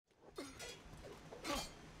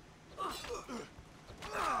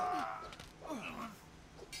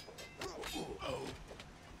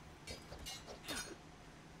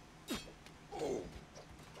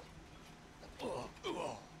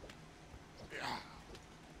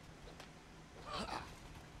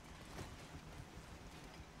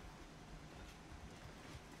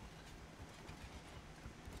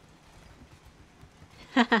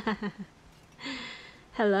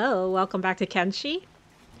Hello, welcome back to Kenshi.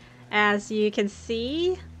 As you can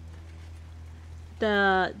see,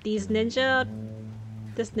 this ninja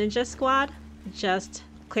squad just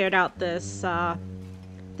cleared out this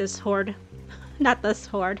horde, not this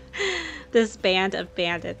horde, this band of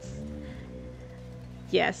bandits.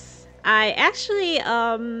 Yes, I actually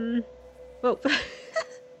oh,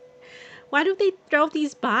 why do they throw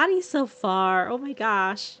these bodies so far? Oh my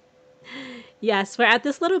gosh. Yes, we're at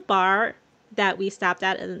this little bar that we stopped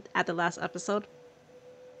at the last episode.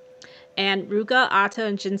 And Ruga, Ato,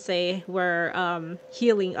 and Jinsei were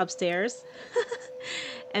healing upstairs.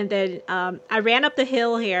 And then I ran up the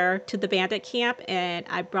hill here to the bandit camp, and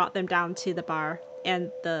I brought them down to the bar.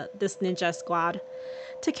 And this ninja squad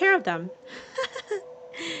took care of them.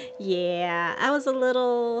 Yeah,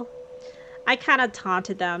 I kind of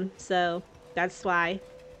taunted them, so that's why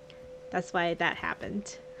that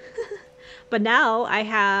happened. But now I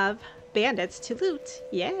have bandits to loot.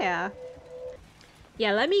 Yeah.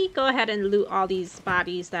 Yeah, let me go ahead and loot all these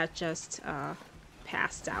bodies that just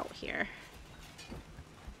passed out here.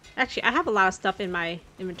 Actually, I have a lot of stuff in my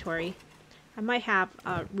inventory. I might have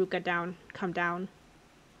Ruka come down.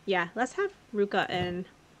 Yeah, let's have Ruka and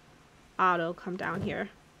Otto come down here.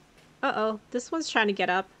 Uh-oh, this one's trying to get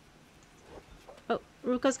up. Oh,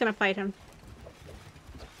 Ruka's gonna fight him.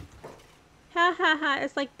 Ha ha ha,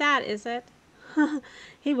 it's like that, is it?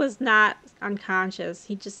 He was not unconscious,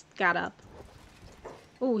 he just got up.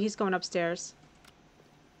 Oh, he's going upstairs.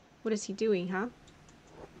 What is he doing, huh?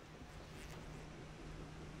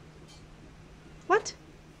 What?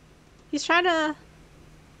 He's trying to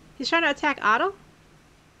attack Otto?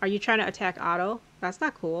 Are you trying to attack Otto? That's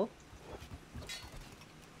not cool.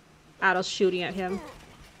 Otto's shooting at him.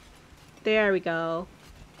 There we go.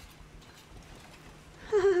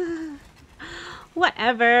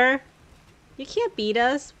 Whatever. You can't beat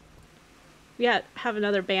us. We have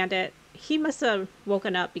another bandit. He must have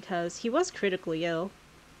woken up because he was critically ill.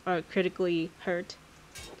 Or critically hurt.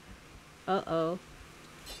 Uh-oh.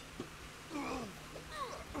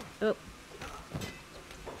 Oh.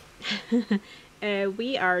 And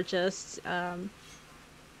we are just,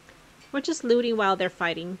 we're just looting while they're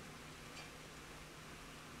fighting.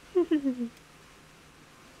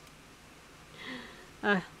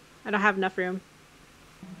 I don't have enough room.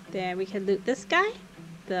 Then we can loot this guy,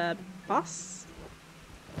 the boss.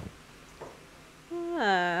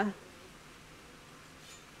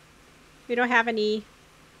 We don't have any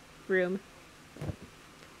room.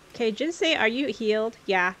 Okay, Jinsei, are you healed?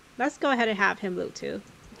 Yeah, let's go ahead and have him loot too.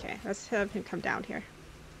 Okay, let's have him come down here.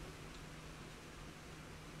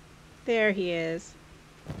 There he is.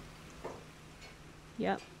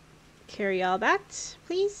 Yep. Carry all that,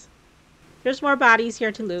 please. There's more bodies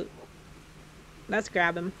here to loot. Let's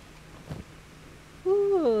grab them.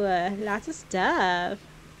 Ooh, lots of stuff.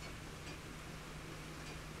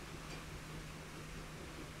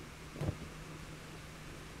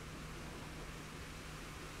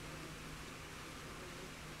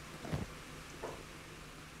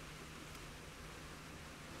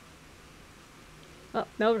 Oh,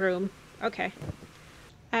 no room. Okay.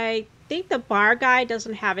 I think the bar guy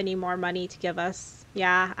doesn't have any more money to give us.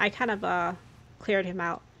 Yeah, I kind of cleared him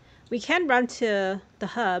out. We can run to the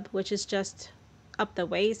hub, which is just up the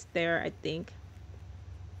ways there, I think.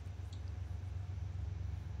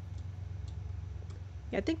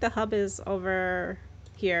 Yeah, I think the hub is over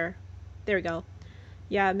here. There we go.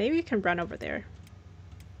 Yeah, maybe we can run over there.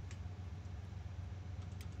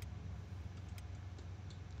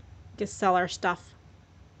 Just sell our stuff.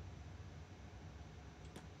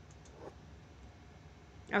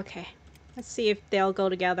 Okay, let's see if they'll go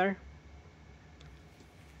together.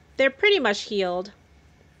 They're pretty much healed.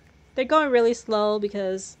 They're going really slow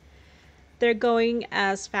because they're going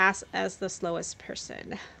as fast as the slowest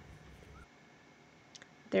person.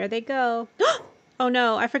 There they go. Oh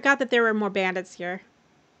no, I forgot that there were more bandits here.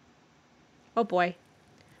 Oh boy.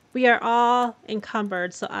 We are all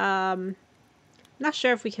encumbered, so not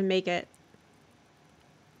sure if we can make it.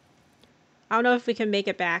 I don't know if we can make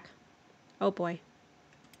it back. Oh boy.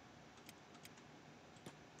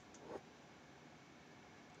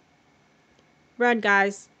 Run,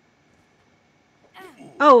 guys.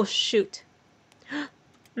 Oh, shoot.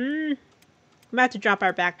 We might have to drop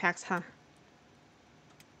our backpacks, huh?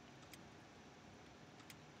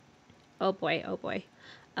 Oh boy, oh boy.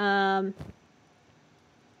 So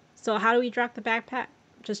how do we drop the backpack?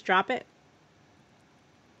 Just drop it?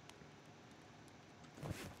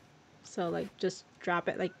 So, like, just drop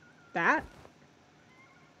it like that?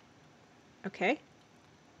 Okay.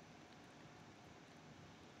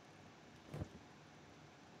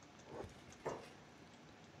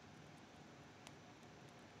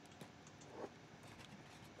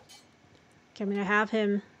 Okay, I'm gonna have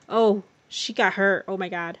him. Oh, she got hurt. Oh my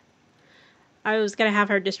god. I was gonna have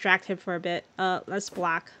her distract him for a bit. Let's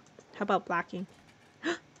block. How about blocking?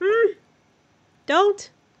 Don't.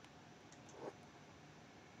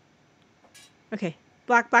 Okay.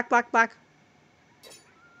 Block, block, block, block.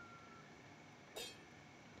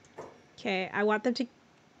 Okay, I want them to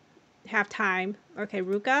have time. Okay,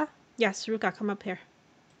 Ruka? Yes, Ruka, come up here.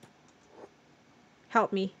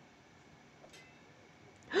 Help me.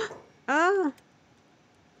 Ah!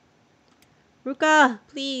 Ruka,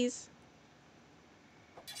 please.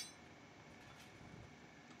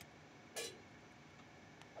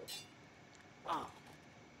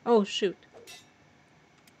 Oh, shoot.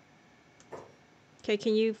 Okay,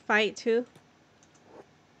 can you fight too?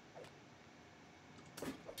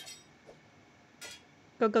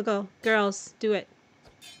 Go, go, go. Girls, do it.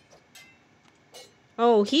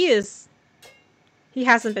 Oh, he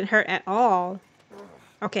hasn't been hurt at all.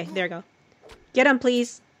 Okay, there we go. Get him,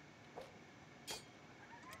 please.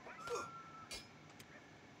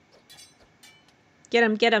 Get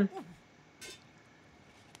him, get him.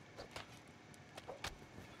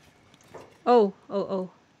 Oh, oh, oh.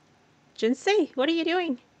 Jinsei, what are you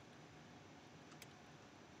doing?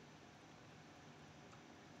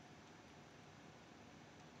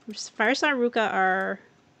 Fires on Ruka are...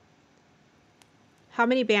 How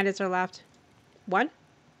many bandits are left? One?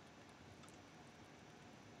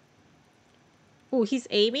 Ooh, he's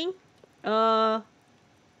aiming? I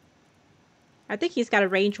think he's got a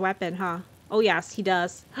ranged weapon, huh? Oh, yes, he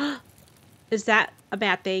does. Is that a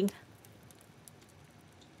bad thing?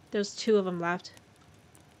 There's 2 of them left.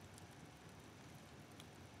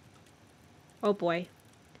 Oh, boy.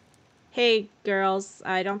 Hey, girls,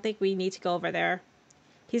 I don't think we need to go over there.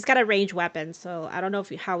 He's got a ranged weapon, so I don't know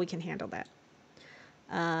how we can handle that.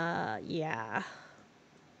 Yeah.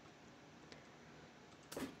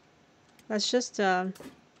 Let's just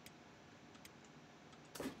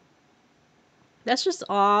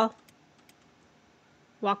all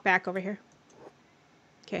walk back over here.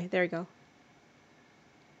 Okay, there we go.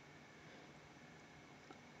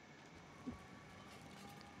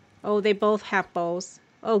 Oh, they both have bows.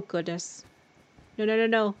 Oh, goodness. No, no, no,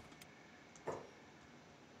 no.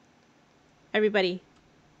 Everybody.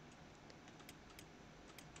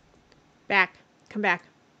 Back. Come back.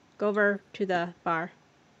 Go over to the bar.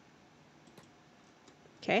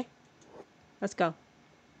 Okay. Let's go.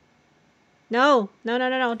 No. No, no,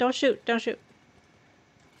 no, no. Don't shoot. Don't shoot.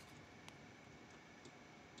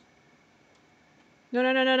 No,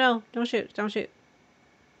 no, no, no, no. Don't shoot. Don't shoot.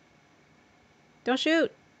 Don't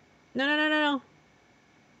shoot. No, no, no, no, no.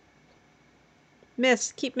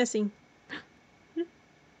 Miss. Keep missing.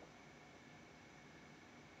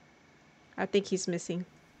 I think he's missing.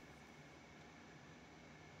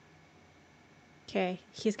 Okay.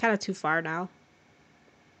 He's kind of too far now.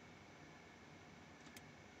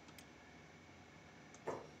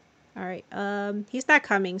 Alright. He's not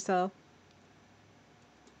coming, so...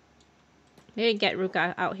 Maybe get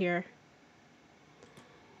Ruka out here.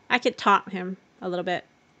 I could taunt him a little bit.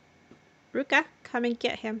 Ruka, come and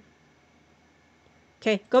get him.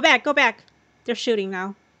 Okay, go back, go back. They're shooting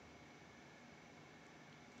now.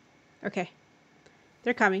 Okay.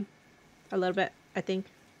 They're coming. A little bit, I think.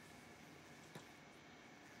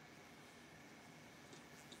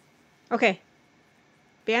 Okay.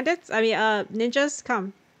 Bandits? I mean, ninjas,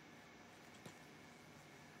 come.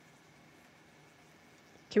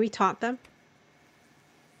 Can we taunt them?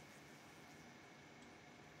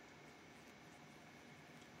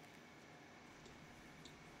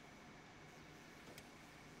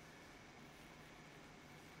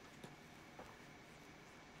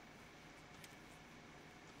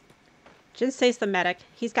 Jinsei's the medic.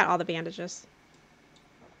 He's got all the bandages.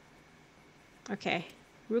 Okay.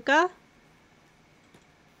 Ruka?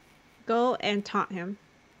 Go and taunt him.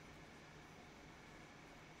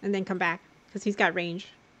 And then come back. Because he's got range.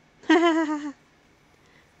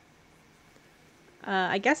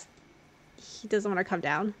 I guess he doesn't want to come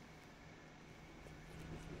down.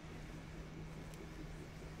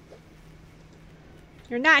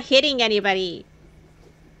 You're not hitting anybody.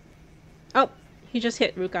 Oh, he just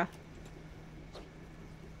hit Ruka.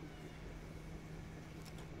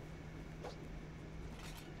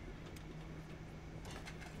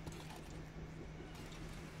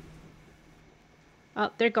 Oh,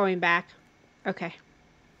 they're going back. Okay.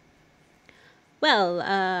 Well,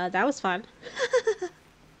 that was fun.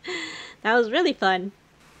 That was really fun.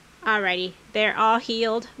 Alrighty, they're all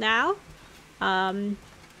healed now.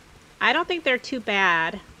 I don't think they're too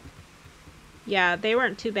bad. Yeah, they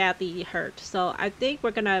weren't too badly hurt. So I think we're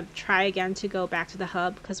gonna try again to go back to the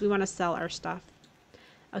hub because we want to sell our stuff.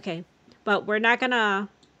 Okay, But we're not gonna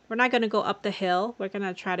go up the hill. We're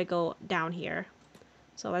gonna try to go down here.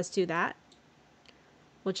 So let's do that.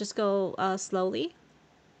 We'll just go slowly.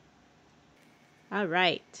 All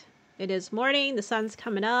right. It is morning. The sun's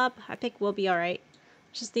coming up. I think we'll be all right.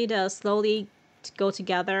 Just need to slowly go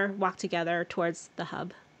together, walk together towards the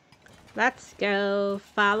hub. Let's go.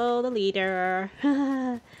 Follow the leader.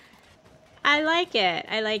 I like it.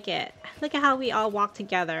 I like it. Look at how we all walk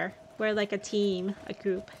together. We're like a team, a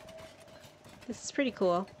group. This is pretty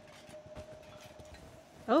cool.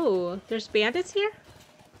 Oh, there's bandits here?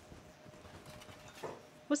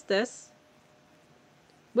 What's this?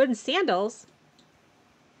 Wooden sandals?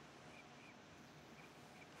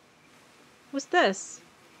 What's this?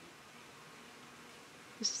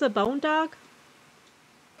 Is this a bone dog?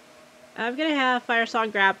 I'm gonna have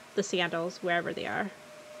Firesong grab the sandals wherever they are.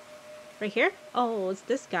 Right here? Oh, it's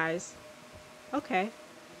this guy's. Okay.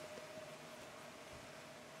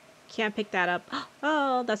 Can't pick that up.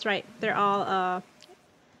 Oh, that's right. They're all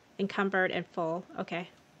encumbered and full. Okay.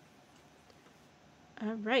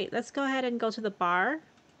 All right, let's go ahead and go to the bar.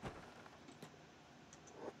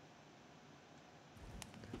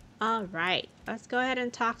 All right, let's go ahead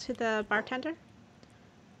and talk to the bartender.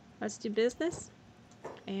 Let's do business.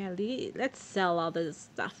 And let's sell all the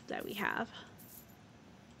stuff that we have.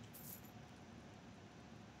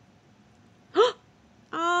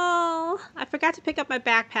 Oh, I forgot to pick up my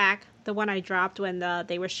backpack. The one I dropped when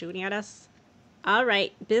they were shooting at us. All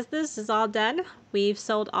right, business is all done. We've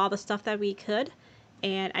sold all the stuff that we could.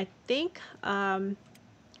 And I think I'm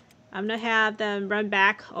going to have them run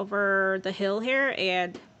back over the hill here.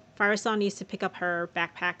 And Firesong needs to pick up her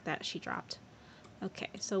backpack that she dropped. Okay,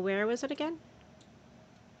 so where was it again?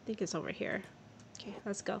 I think it's over here. Okay,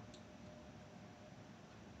 let's go.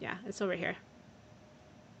 Yeah, it's over here.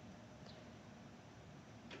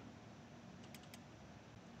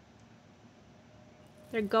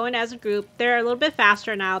 They're going as a group. They're a little bit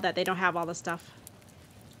faster now that they don't have all the stuff.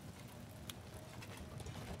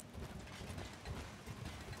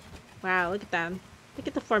 Wow, look at them. Look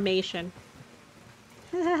at the formation.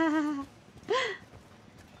 I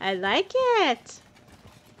like it.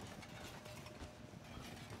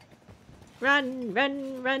 Run,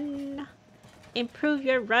 run, run. Improve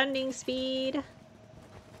your running speed.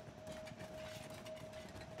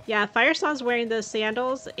 Yeah, Firesong's wearing the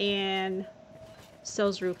sandals and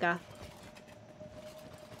so's Ruka.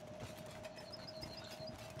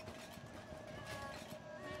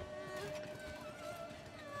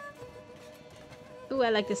 Ooh, I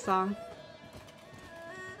like this song.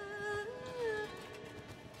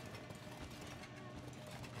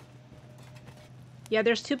 Yeah,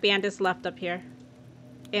 there's 2 bandits left up here.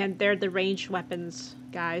 And they're the ranged weapons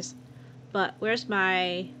guys. But where's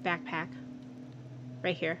my backpack?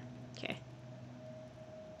 Right here. Okay.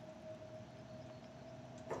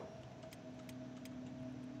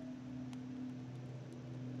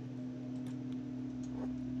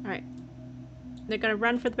 Alright. They're gonna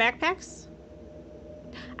run for the backpacks?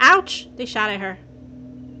 Ouch! They shot at her.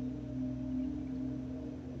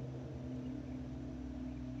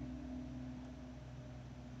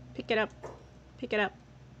 Pick it up. Pick it up.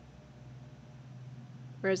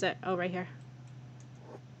 Where is it? Oh, right here.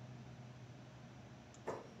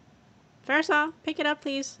 Firesong, pick it up,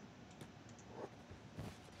 please.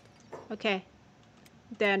 Okay.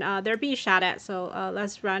 Then they're being shot at, so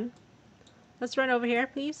let's run. Let's run over here,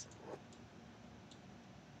 please.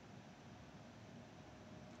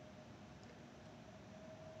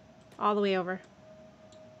 All the way over.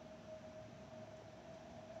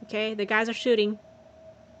 Okay, the guys are shooting.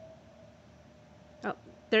 Oh,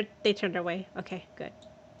 they turned away. Okay, good.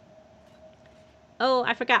 Oh,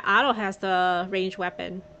 I forgot Otto has the ranged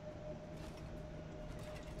weapon.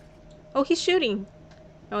 Oh, he's shooting.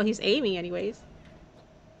 Oh, he's aiming anyways.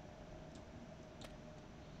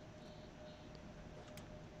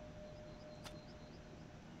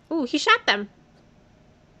 Ooh, he shot them.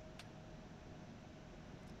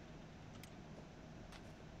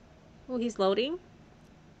 Oh, he's loading.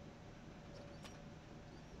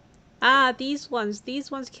 Ah, these ones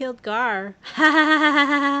killed Gar.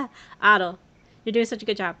 Otto, you're doing such a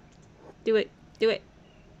good job. Do it. Do it.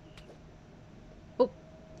 Oh,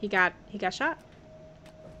 he got shot.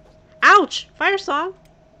 Ouch! Firesong.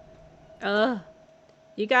 Ugh.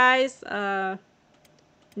 You guys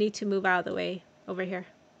need to move out of the way over here.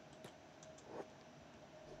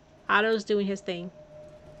 Otto's doing his thing.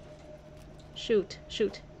 Shoot,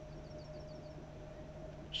 shoot.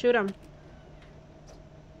 Shoot him.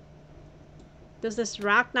 Does this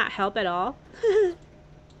rock not help at all?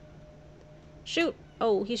 Shoot!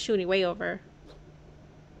 Oh, he's shooting way over.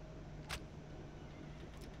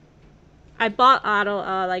 I bought Otto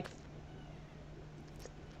like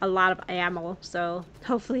a lot of ammo, so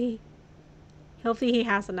hopefully he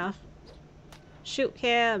has enough. Shoot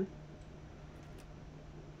him.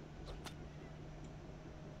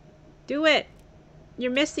 Do it. You're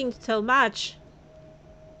missing so much.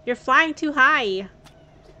 You're flying too high.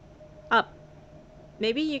 Up.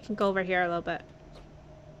 Maybe you can go over here a little bit.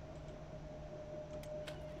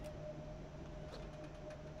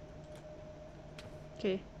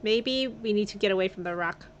 Okay. Maybe we need to get away from the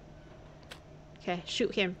rock. Okay,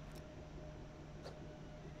 shoot him.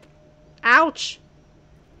 Ouch!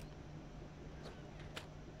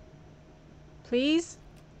 Please?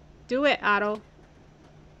 Do it, Otto.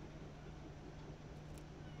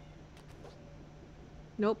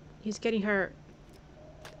 Nope, he's getting hurt.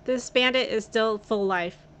 This bandit is still full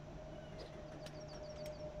life.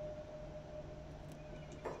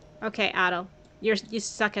 Okay, Otto. You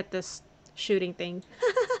suck at this shooting thing.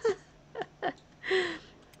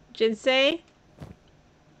 Jinsei?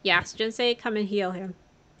 Yes, Jinsei, come and heal him.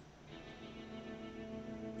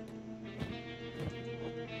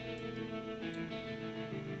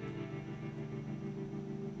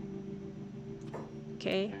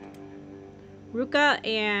 Okay. Ruka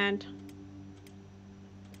and...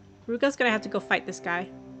 Ruka's gonna have to go fight this guy.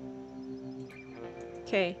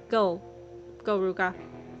 Okay, go. Go, Ruka.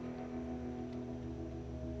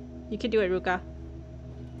 You can do it, Ruka.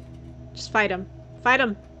 Just fight him. Fight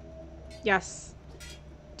him! Yes.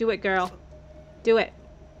 Do it, girl. Do it.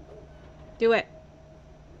 Do it.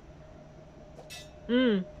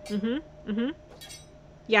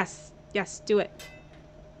 Yes. Yes, do it.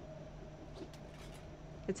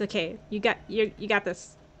 It's okay. You got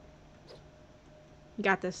this. You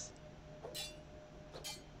got this.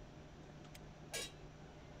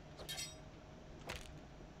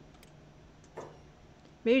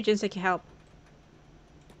 Maybe Jinsei can help.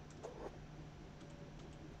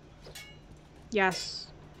 Yes.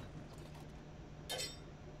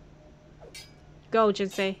 Go,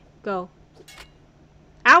 Jinsei. Go.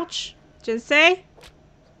 Ouch! Jinsei?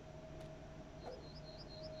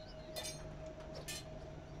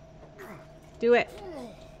 Do it.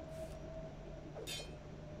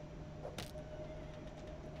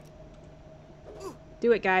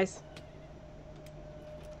 Do it, guys.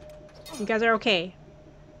 You guys are okay.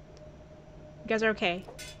 You guys are okay.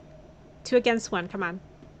 2 against 1, come on.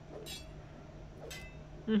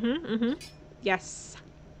 Yes.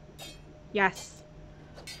 Yes.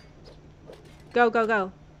 Go, go,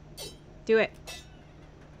 go. Do it.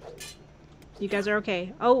 You guys are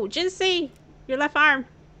okay. Oh, Jinsei! Your left arm!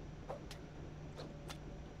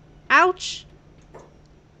 Ouch!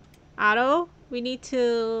 Otto, we need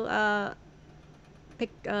to,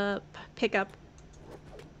 pick up.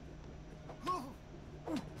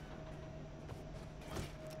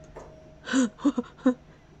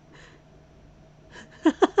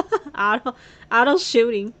 Otto's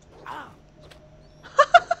shooting.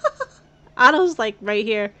 Otto's like right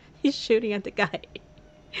here. He's shooting at the guy.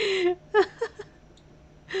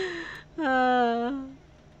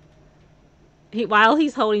 While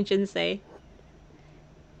he's holding Jinsei.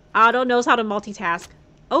 Otto knows how to multitask.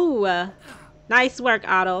 Oh, nice work,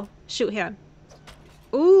 Otto. Shoot him.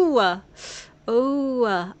 Ooh,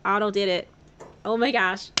 Otto did it. Oh my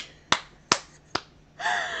gosh.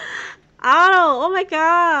 Otto, oh my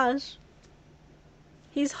gosh.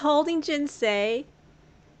 He's holding Jinsei,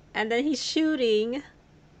 and then he's shooting,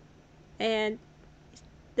 and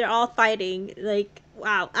they're all fighting. Like,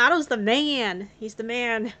 wow, Otto's the man. He's the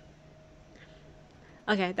man.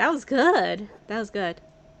 Okay, that was good. That was good.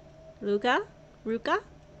 Ruka?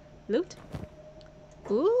 Loot?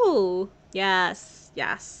 Ooh, yes,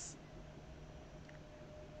 yes.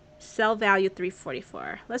 Sell value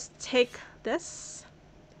 344. Let's take this.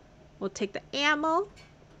 We'll take the ammo.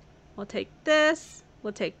 We'll take this.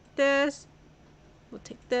 We'll take this. We'll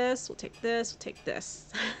take this. We'll take this. We'll take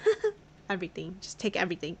this. Everything. Just take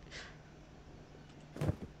everything.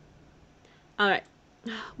 Alright.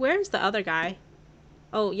 Where's the other guy?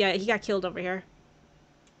 Oh, yeah, he got killed over here.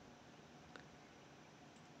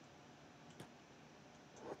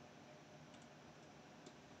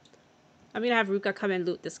 I'm gonna have Ruka come and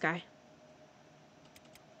loot this guy.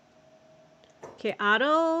 Okay,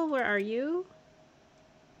 Otto, where are you?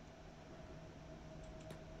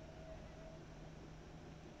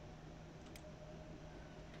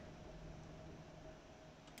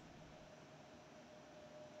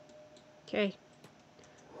 Okay.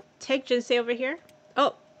 Take Jinsei over here.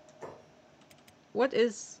 Oh! What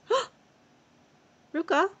is...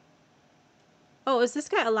 Ruka? Oh, is this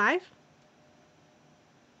guy alive?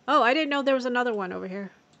 Oh, I didn't know there was another one over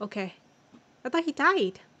here. Okay. I thought he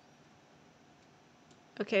died.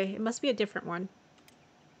 Okay, it must be a different one.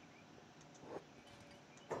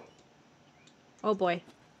 Oh boy.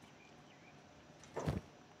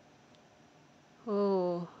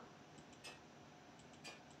 Oh.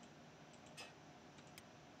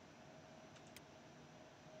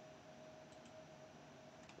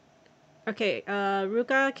 Okay,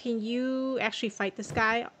 Ruka, can you actually fight this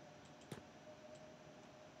guy?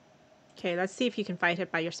 Okay, let's see if you can fight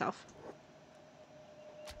it by yourself.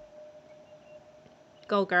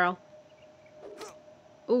 Go, girl.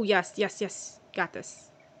 Oh, yes, yes, yes. Got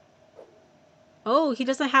this. Oh, he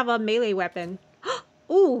doesn't have a melee weapon.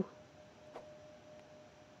 Ooh!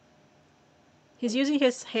 He's using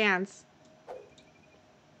his hands.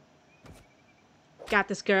 Got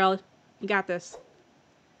this, girl. You got this.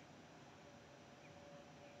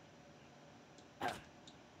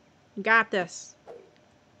 You got this.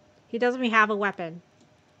 He doesn't even have a weapon.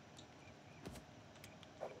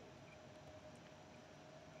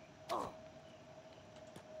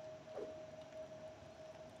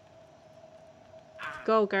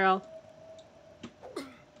 Go, girl.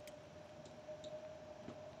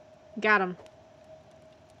 Got him.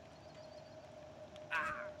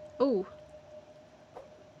 Ooh.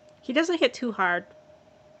 He doesn't hit too hard.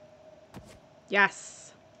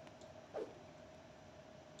 Yes.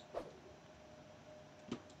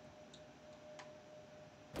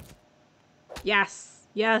 Yes.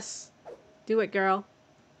 Yes. Do it, girl.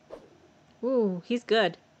 Ooh, he's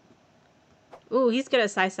good. Ooh, he's good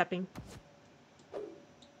at sidestepping.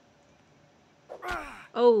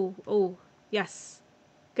 Oh, oh. Yes.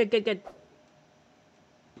 Good, good, good.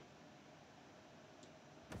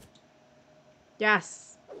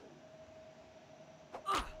 Yes.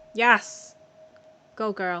 Yes.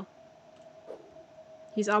 Go, girl.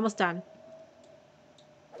 He's almost done.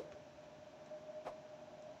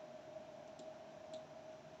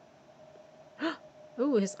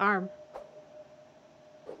 Ooh, his arm.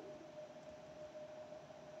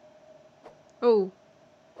 Oh.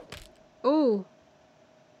 Oh.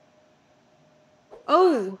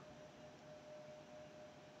 Oh.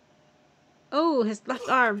 Oh, his left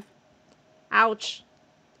arm. Ouch.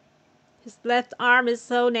 His left arm is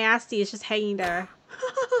so nasty. It's just hanging there.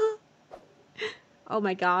 Oh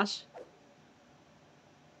my gosh.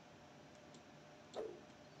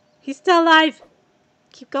 He's still alive.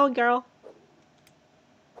 Keep going, girl.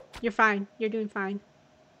 You're fine. You're doing fine.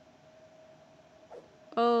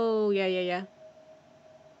 Oh, yeah, yeah, yeah.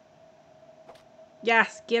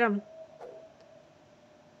 Yes, get him.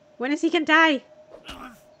 When is he gonna die?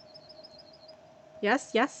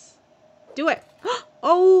 Yes, yes. Do it.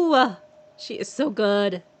 Oh, she is so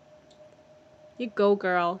good. You go,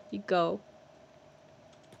 girl. You go.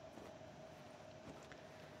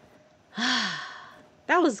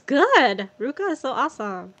 That was good. Ruka is so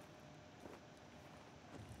awesome.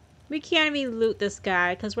 We can't even loot this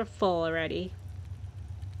guy because we're full already.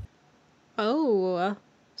 Oh.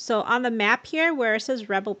 So on the map here where it says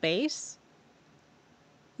Rebel Base.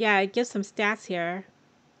 Yeah, it gives some stats here.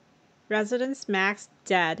 Residents max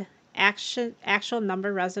dead. Actual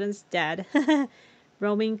number residents dead.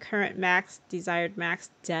 Roaming current max, desired max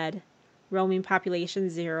dead. Roaming population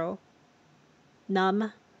 0.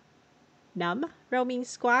 Numb. Roaming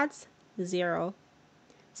squads 0.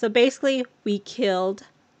 So basically we killed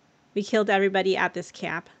everybody at this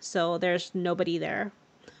camp. So there's nobody there.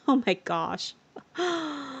 Oh my gosh.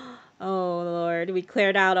 Oh Lord, we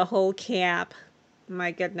cleared out a whole camp.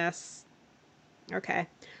 My goodness. Okay.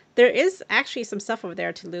 There is actually some stuff over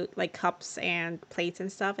there to loot, like cups and plates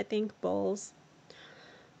and stuff, I think, bowls.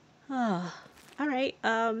 Oh, all right.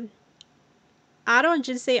 Otto and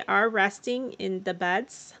Jinsei are resting in the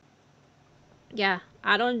beds. Yeah,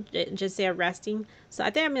 Otto and Jinsei are resting. So I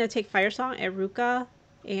think I'm going to take Fire Song and Ruka,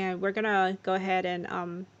 and we're going to go ahead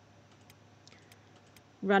and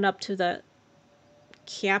run up to the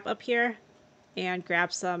camp up here and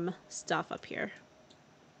grab some stuff up here.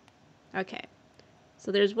 Okay.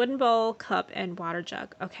 So there's wooden bowl, cup, and water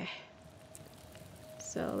jug. Okay.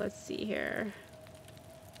 So let's see here.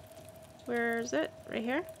 Where is it? Right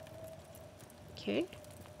here? Okay.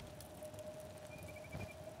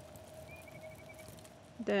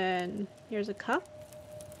 Then here's a cup.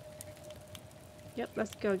 Yep,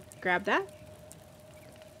 let's go grab that.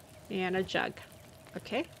 And a jug.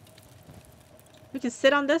 Okay. We can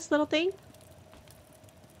sit on this little thing.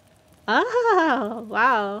 Oh,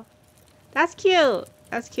 wow. That's cute.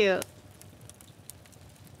 That's cute.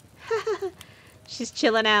 She's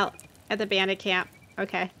chilling out at the bandit camp.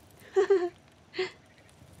 Okay.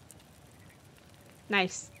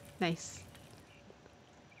 Nice. Nice.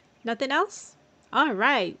 Nothing else? All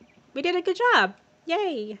right. We did a good job.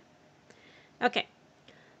 Yay. Okay.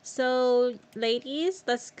 So, ladies,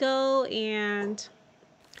 let's go. And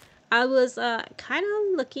I was kind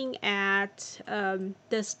of looking at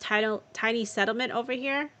this tiny settlement over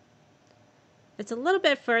here. It's a little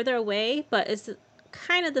bit further away, but it's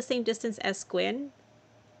kind of the same distance as Squin.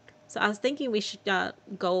 So I was thinking we should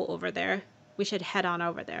go over there. We should head on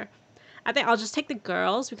over there. I think I'll just take the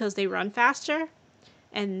girls because they run faster.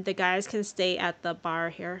 And the guys can stay at the bar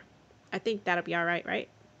here. I think that'll be alright, right?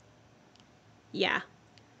 Yeah.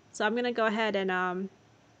 So I'm going to go ahead and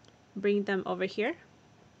bring them over here.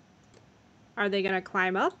 Are they going to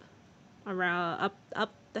climb up?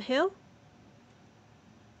 Up the hill?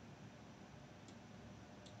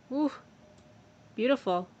 Ooh.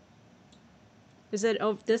 Beautiful. Is it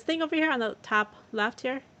this thing over here on the top left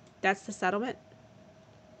here? That's the settlement?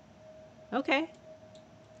 Okay.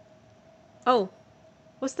 Oh.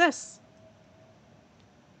 What's this?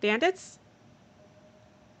 Bandits?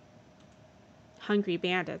 Hungry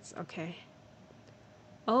bandits. Okay.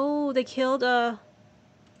 Oh, they killed a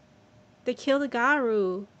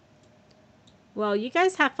Garu. Well, you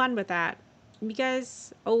guys have fun with that. You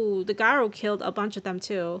guys... Oh, the Garu killed a bunch of them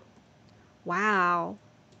too. Wow.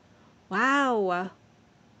 Wow.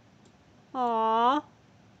 Aww.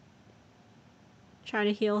 Trying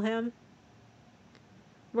to heal him.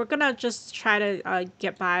 We're gonna just try to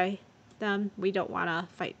get by them. We don't want to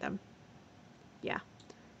fight them. Yeah.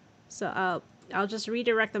 So I'll just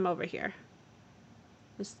redirect them over here.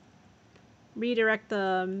 Just redirect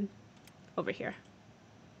them over here.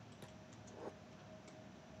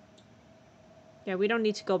 Yeah, we don't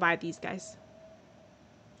need to go by these guys.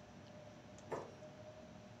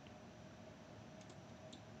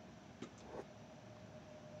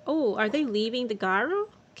 Oh, are they leaving the Garu?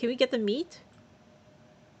 Can we get the meat?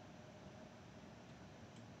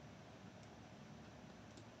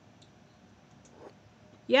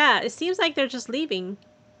 Yeah, it seems like they're just leaving.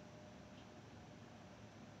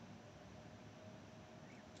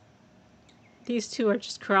 These two are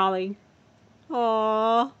just crawling.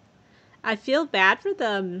 Aww. I feel bad for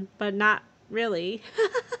them, but not really.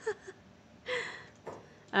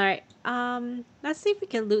 Alright, let's see if we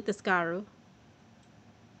can loot this Garu.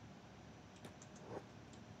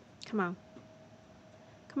 Come on.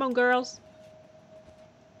 Come on, girls.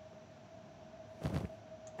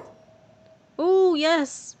 Oh,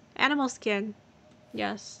 yes. Animal skin.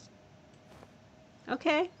 Yes.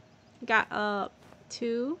 Okay. Got,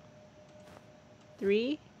 2,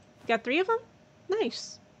 3. Got 3 of them?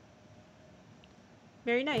 Nice.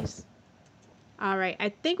 Very nice. Alright, I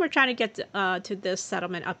think we're trying to get to this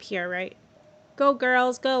settlement up here, right? Go,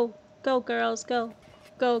 girls, go. Go, girls, go.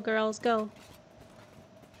 Go, girls, go.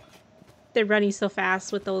 They're running so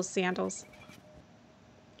fast with those sandals.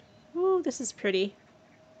 Ooh, this is pretty.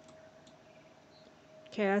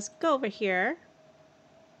 Okay, let's go over here.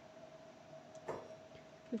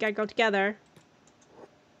 We gotta go together.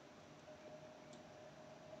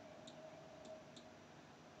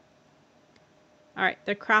 Alright,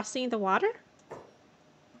 they're crossing the water?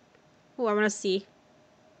 Ooh, I wanna see.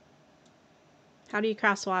 How do you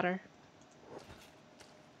cross water?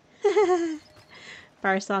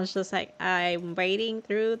 Barson's just like, I'm wading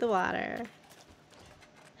through the water.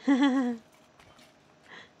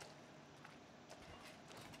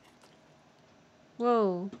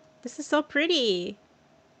 Whoa, this is so pretty.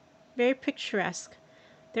 Very picturesque.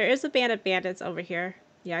 There is a band of bandits over here.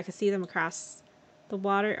 Yeah, I can see them across the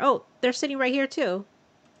water. Oh, they're sitting right here too.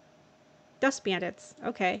 Dust bandits.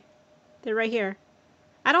 Okay. They're right here.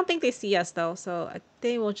 I don't think they see us though, so I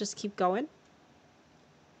think we'll just keep going.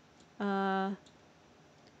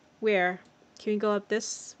 Where? Can we go up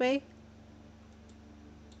this way?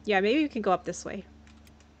 Yeah, maybe we can go up this way.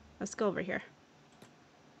 Let's go over here.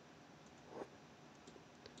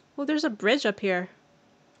 Oh, there's a bridge up here.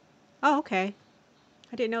 Oh, okay.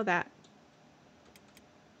 I didn't know that.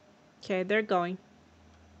 Okay, they're going.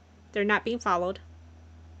 They're not being followed.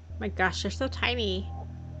 My gosh, they're so tiny.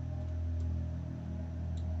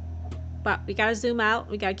 But we gotta zoom out.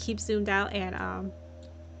 We gotta keep zoomed out and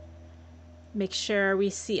make sure we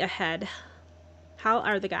see ahead. How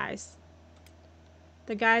are the guys?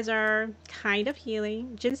 The guys are kind of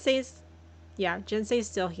healing. Jinsei's, yeah, Jinsei's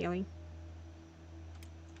still healing.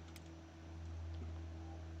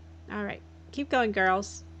 Alright, keep going,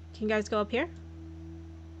 girls. Can you guys go up here?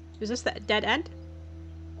 Is this the dead end?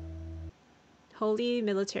 Holy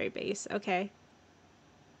military base. Okay.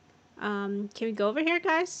 Can we go over here,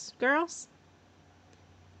 guys? Girls?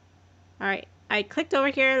 Alright. I clicked over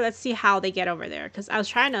here. Let's see how they get over there. Because I was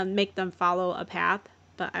trying to make them follow a path.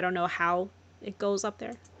 But I don't know how it goes up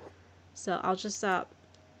there. So I'll just...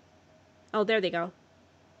 Oh, there they go.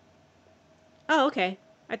 Oh, okay.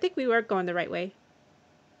 I think we were going the right way.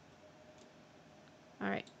 All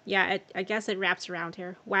right. Yeah, I guess it wraps around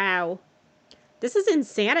here. Wow. This is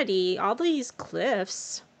insanity. All these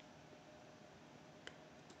cliffs.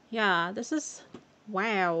 Yeah, this is...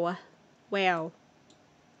 Wow. Wow.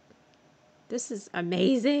 This is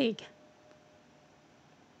amazing.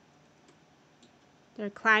 They're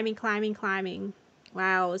climbing, climbing, climbing.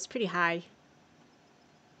 Wow, it's pretty high.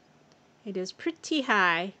 It is pretty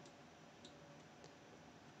high.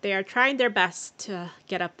 They are trying their best to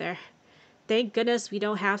get up there. Thank goodness we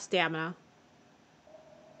don't have stamina.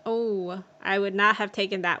 Oh, I would not have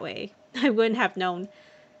taken that way. I wouldn't have known.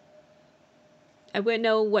 I wouldn't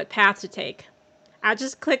know what path to take. I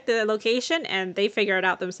just clicked the location and they figure it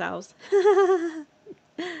out themselves.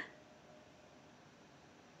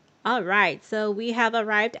 All right, so we have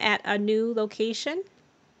arrived at a new location.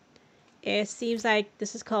 It seems like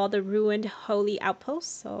this is called the Ruined Holy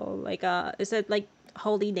Outpost. So, like, is it like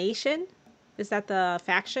Holy Nation? Is that the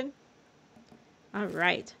faction? All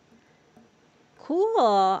right.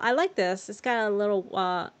 Cool. I like this. It's got a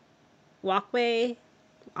little walkway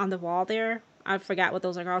on the wall there. I forgot what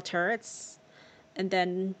those are called, turrets. And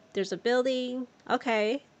then there's a building.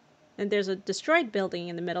 Okay. And there's a destroyed building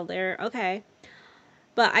in the middle there. Okay.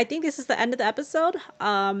 But I think this is the end of the episode.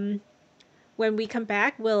 When we come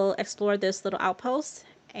back, we'll explore this little outpost.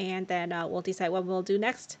 And then we'll decide what we'll do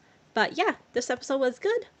next. But yeah, this episode was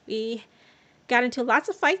good. We got into lots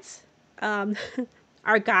of fights.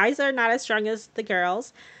 Our guys are not as strong as the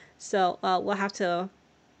girls. So we'll have to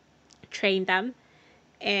train them.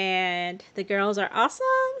 And the girls are awesome.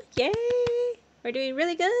 Yay! We're doing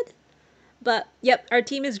really good. But yep, our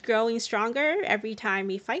team is growing stronger every time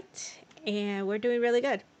we fight. And we're doing really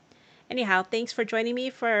good. Anyhow, thanks for joining me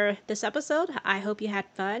for this episode. I hope you had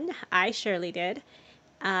fun. I surely did.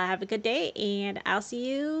 Have a good day, and I'll see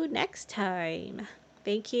you next time.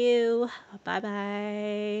 Thank you.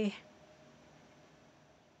 Bye-bye.